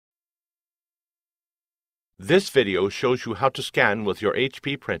This video shows you how to scan with your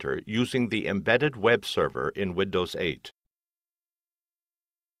HP printer using the embedded web server in Windows 8.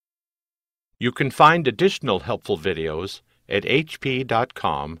 You can find additional helpful videos at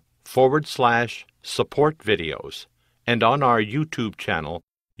hp.com/support videos and on our YouTube channel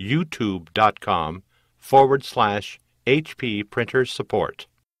youtube.com/HP printer support.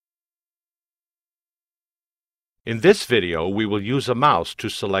 In this video, we will use a mouse to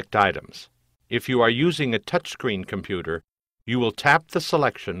select items. If you are using a touchscreen computer, you will tap the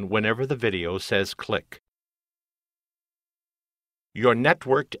selection whenever the video says click. Your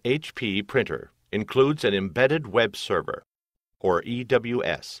networked HP printer includes an embedded web server, or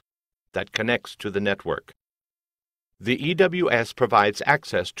EWS, that connects to the network. The EWS provides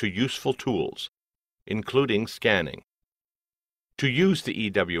access to useful tools, including scanning. To use the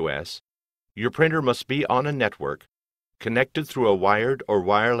EWS, your printer must be on a network connected through a wired or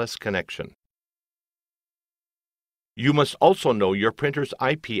wireless connection. You must also know your printer's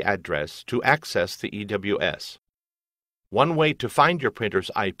IP address to access the EWS. One way to find your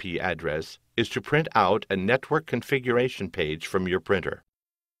printer's IP address is to print out a network configuration page from your printer.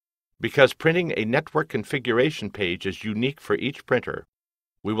 Because printing a network configuration page is unique for each printer,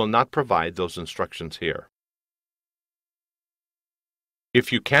 we will not provide those instructions here.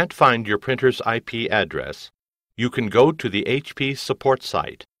 If you can't find your printer's IP address, you can go to the HP support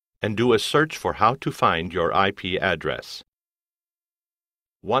site and do a search for how to find your IP address.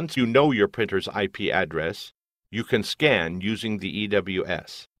 Once you know your printer's IP address, you can scan using the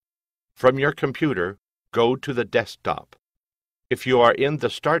EWS. From your computer, go to the desktop. If you are in the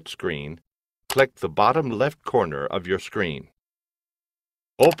Start screen, click the bottom left corner of your screen.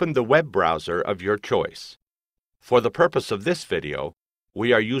 Open the web browser of your choice. For the purpose of this video,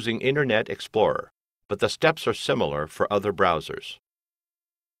 we are using Internet Explorer, but the steps are similar for other browsers.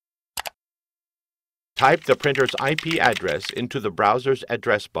 Type the printer's IP address into the browser's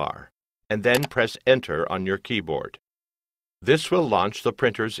address bar, and then press Enter on your keyboard. This will launch the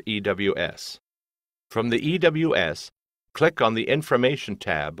printer's EWS. From the EWS, click on the Information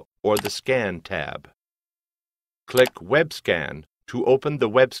tab or the Scan tab. Click Web Scan to open the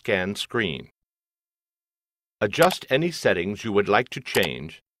Web Scan screen. Adjust any settings you would like to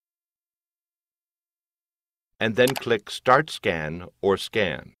change, and then click Start Scan or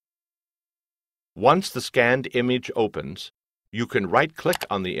Scan. Once the scanned image opens, you can right-click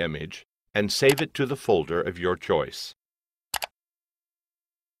on the image and save it to the folder of your choice.